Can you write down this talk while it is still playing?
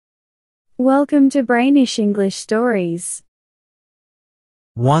Welcome to Brainish English Stories.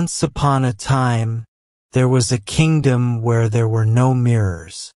 Once upon a time, there was a kingdom where there were no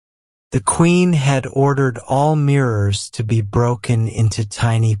mirrors. The queen had ordered all mirrors to be broken into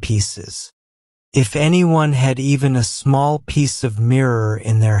tiny pieces. If anyone had even a small piece of mirror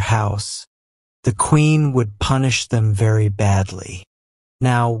in their house, the queen would punish them very badly.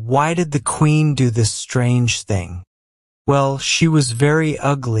 Now, why did the queen do this strange thing? Well, she was very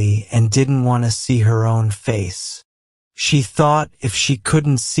ugly and didn't want to see her own face. She thought if she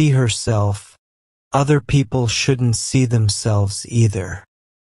couldn't see herself, other people shouldn't see themselves either.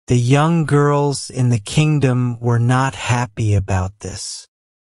 The young girls in the kingdom were not happy about this.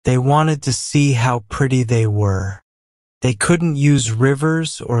 They wanted to see how pretty they were. They couldn't use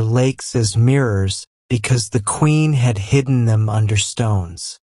rivers or lakes as mirrors because the queen had hidden them under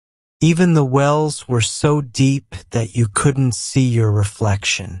stones. Even the wells were so deep that you couldn't see your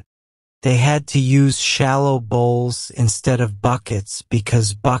reflection. They had to use shallow bowls instead of buckets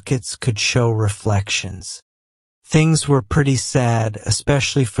because buckets could show reflections. Things were pretty sad,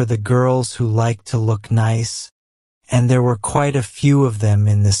 especially for the girls who liked to look nice, and there were quite a few of them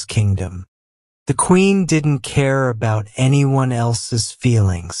in this kingdom. The queen didn't care about anyone else's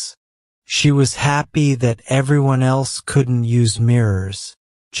feelings. She was happy that everyone else couldn't use mirrors,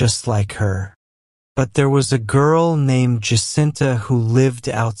 just like her. But there was a girl named Jacinta who lived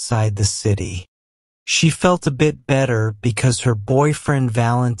outside the city. She felt a bit better because her boyfriend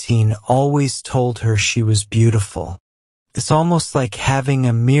Valentine always told her she was beautiful. It's almost like having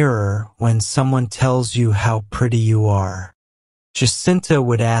a mirror when someone tells you how pretty you are. Jacinta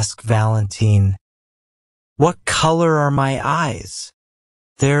would ask Valentine, "What color are my eyes?"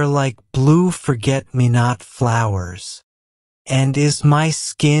 "They're like blue forget-me-not flowers." "And is my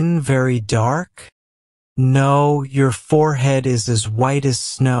skin very dark?" "No, your forehead is as white as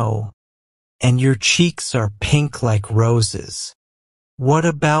snow, and your cheeks are pink like roses." "What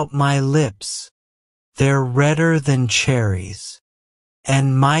about my lips?" "They're redder than cherries."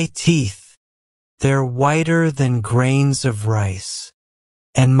 "And my teeth?" "They're whiter than grains of rice."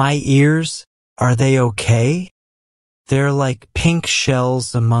 "And my ears, are they okay?" "They're like pink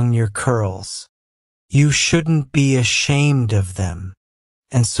shells among your curls. You shouldn't be ashamed of them."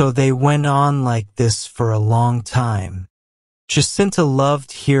 And so they went on like this for a long time. Jacinta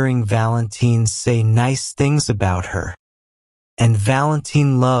loved hearing Valentine say nice things about her, and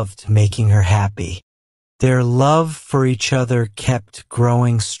Valentine loved making her happy. Their love for each other kept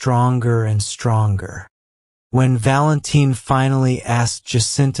growing stronger and stronger. When Valentine finally asked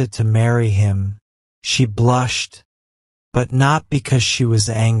Jacinta to marry him, she blushed, but not because she was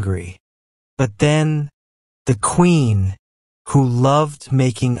angry. But then, the queen, who loved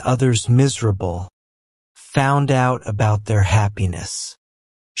making others miserable, found out about their happiness.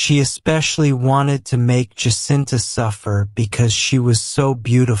 She especially wanted to make Jacinta suffer because she was so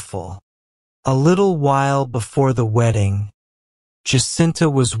beautiful. A little while before the wedding,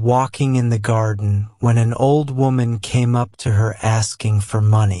 Jacinta was walking in the garden when an old woman came up to her asking for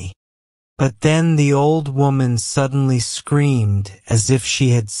money. But then the old woman suddenly screamed as if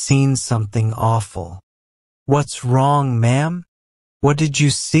she had seen something awful. "What's wrong, ma'am? What did you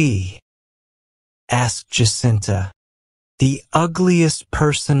see?" asked Jacinta. "The ugliest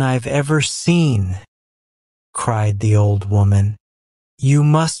person I've ever seen," cried the old woman. "You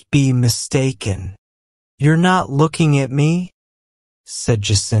must be mistaken." "You're not looking at me?" said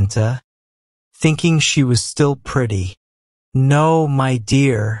Jacinta, thinking she was still pretty. "No, my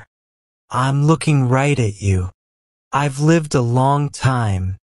dear, I'm looking right at you. I've lived a long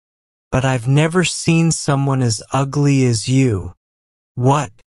time, but I've never seen someone as ugly as you."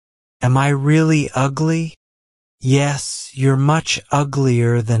 "What? Am I really ugly?" "Yes, you're much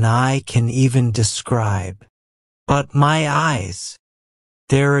uglier than I can even describe. But my eyes,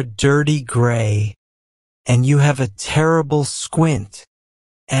 they're a dirty gray, and you have a terrible squint.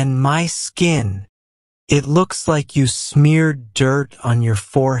 And my skin, it looks like you smeared dirt on your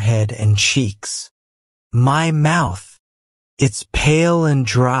forehead and cheeks. My mouth, it's pale and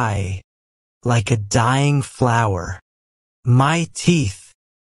dry, like a dying flower. My teeth,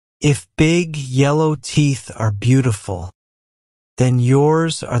 if big yellow teeth are beautiful, then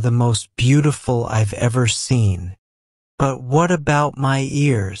yours are the most beautiful I've ever seen. But what about my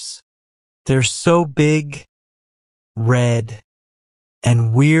ears? They're so big, red,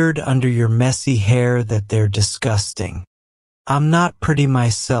 and weird under your messy hair that they're disgusting. I'm not pretty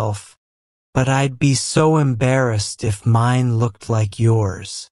myself, but I'd be so embarrassed if mine looked like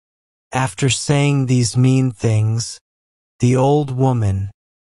yours." After saying these mean things, the old woman,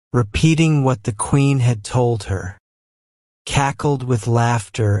 repeating what the queen had told her, cackled with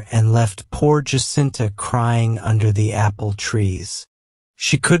laughter, and left poor Jacinta crying under the apple trees.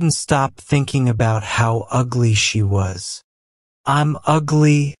 She couldn't stop thinking about how ugly she was. "I'm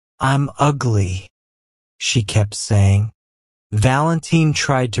ugly, I'm ugly," she kept saying. Valentine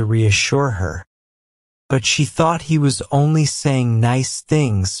tried to reassure her, but she thought he was only saying nice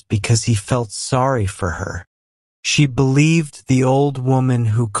things because he felt sorry for her. She believed the old woman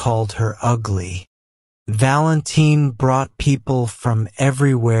who called her ugly. Valentine brought people from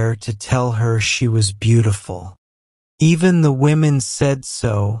everywhere to tell her she was beautiful. Even the women said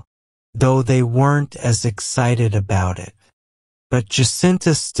so, though they weren't as excited about it. But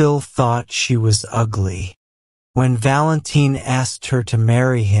Jacinta still thought she was ugly. When Valentine asked her to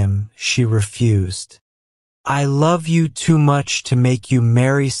marry him, she refused. "I love you too much to make you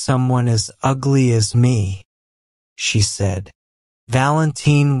marry someone as ugly as me," she said.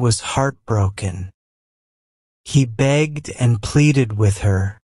 Valentine was heartbroken. He begged and pleaded with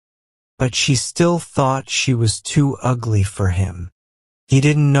her, but she still thought she was too ugly for him. He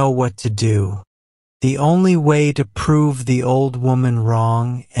didn't know what to do. The only way to prove the old woman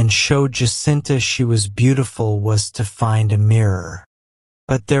wrong and show Jacinta she was beautiful was to find a mirror.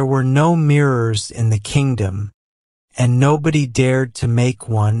 But there were no mirrors in the kingdom, and nobody dared to make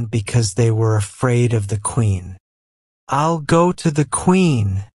one because they were afraid of the queen. "I'll go to the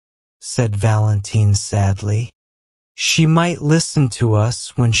queen," said Valentine sadly. "She might listen to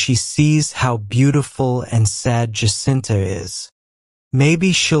us when she sees how beautiful and sad Jacinta is.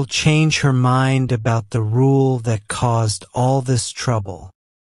 Maybe she'll change her mind about the rule that caused all this trouble."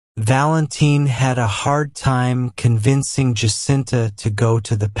 Valentine had a hard time convincing Jacinta to go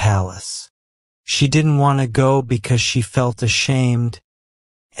to the palace. She didn't want to go because she felt ashamed,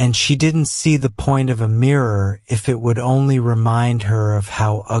 and she didn't see the point of a mirror if it would only remind her of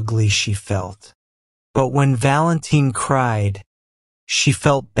how ugly she felt. But when Valentine cried, she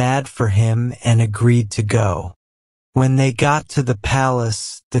felt bad for him and agreed to go. When they got to the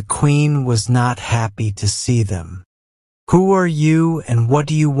palace, the queen was not happy to see them. "Who are you and what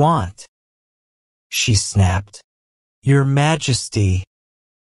do you want?" she snapped. "Your Majesty,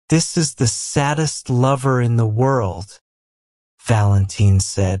 this is the saddest lover in the world," Valentine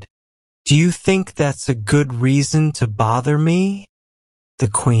said. "Do you think that's a good reason to bother me?" The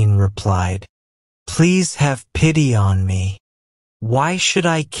queen replied. "Please have pity on me. Why should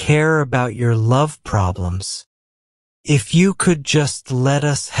I care about your love problems? If you could just let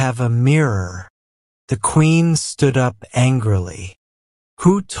us have a mirror." The queen stood up angrily.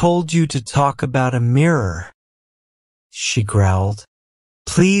 "Who told you to talk about a mirror?" she growled.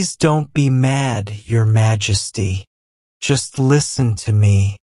 "Please don't be mad, Your Majesty. Just listen to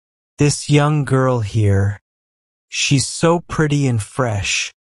me. This young girl here, she's so pretty and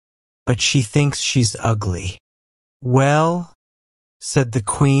fresh, but she thinks she's ugly." "Well," said the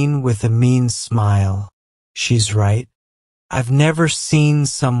queen with a mean smile, "she's right. I've never seen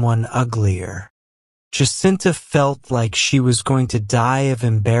someone uglier." Jacinta felt like she was going to die of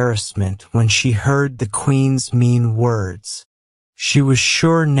embarrassment when she heard the queen's mean words. She was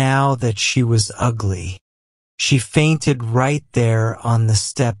sure now that she was ugly. She fainted right there on the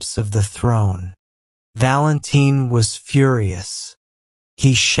steps of the throne. Valentine was furious.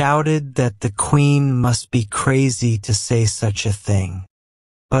 He shouted that the queen must be crazy to say such a thing.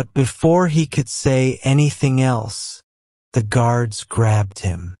 But before he could say anything else, the guards grabbed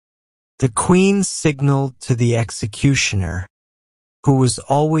him. The queen signaled to the executioner, who was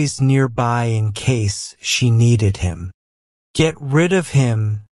always nearby in case she needed him. "Get rid of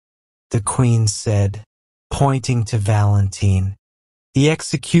him," the queen said, pointing to Valentine. The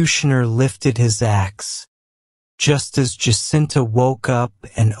executioner lifted his axe, just as Jacinta woke up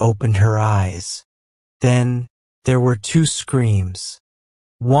and opened her eyes. Then there were two screams.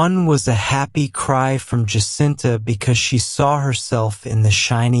 One was a happy cry from Jacinta because she saw herself in the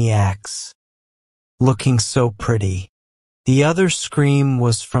shiny axe, looking so pretty. The other scream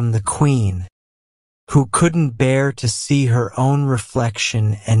was from the queen, who couldn't bear to see her own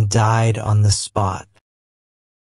reflection and died on the spot.